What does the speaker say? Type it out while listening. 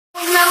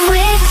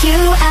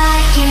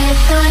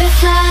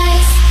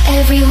Butterflies,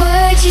 every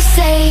word you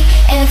say,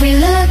 every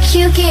look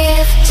you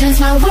give turns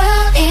my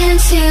world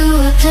into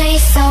a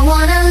place I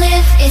wanna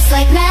live. It's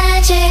like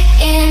magic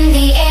in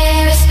the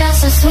air, it smells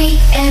so sweet.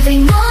 Every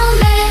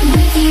moment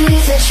with you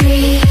is a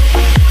treat.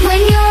 When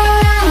you're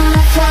around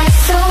I fly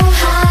so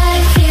high,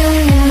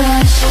 feeling the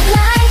rush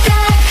like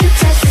I could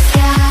touch the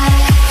sky.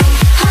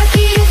 Heart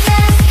beating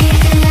fast,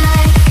 can't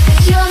deny,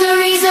 you're the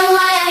reason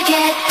why I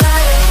get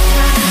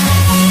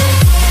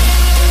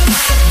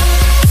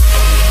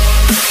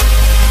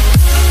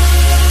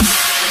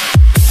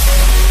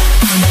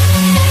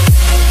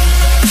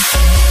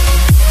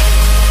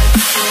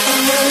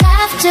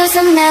Laughter's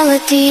a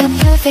melody, a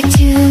perfect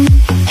tune.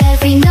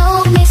 Every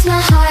note makes my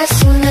heart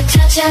swoon. The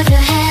touch of your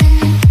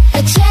hand,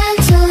 a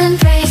gentle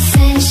embrace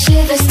and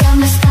shivers down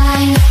my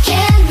spine.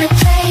 Can't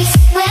replace,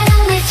 when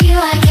I'm with you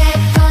I get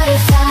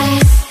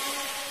butterflies.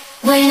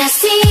 When I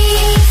see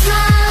you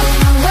smile,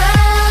 my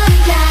world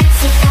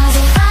ignites.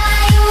 1,000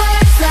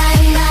 fireworks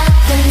lighting up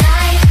the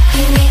night.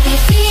 You make me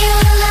feel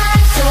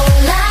alive, so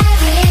alive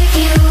with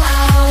you. I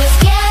always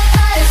get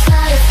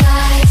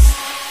butterflies.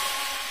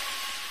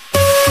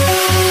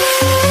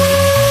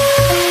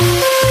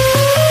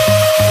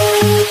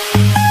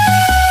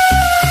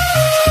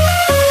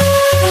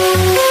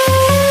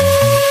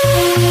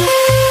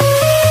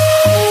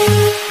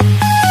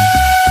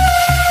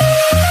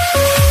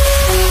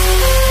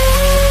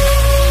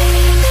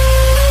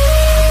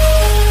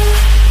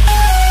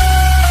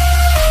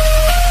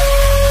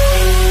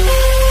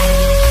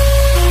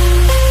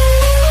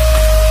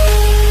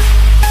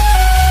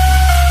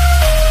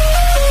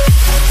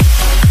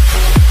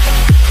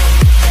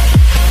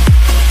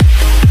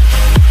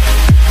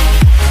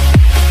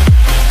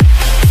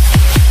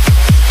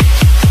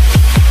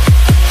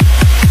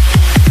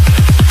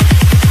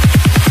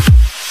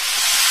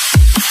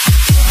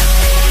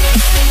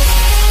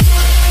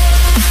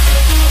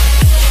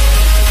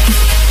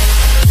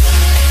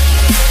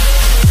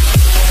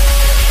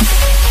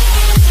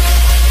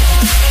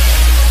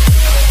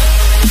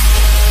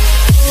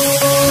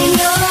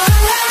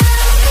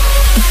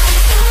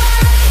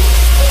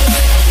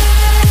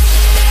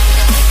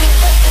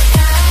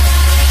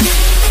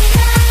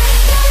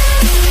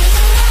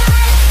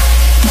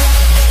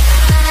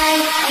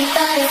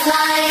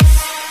 Butterfly.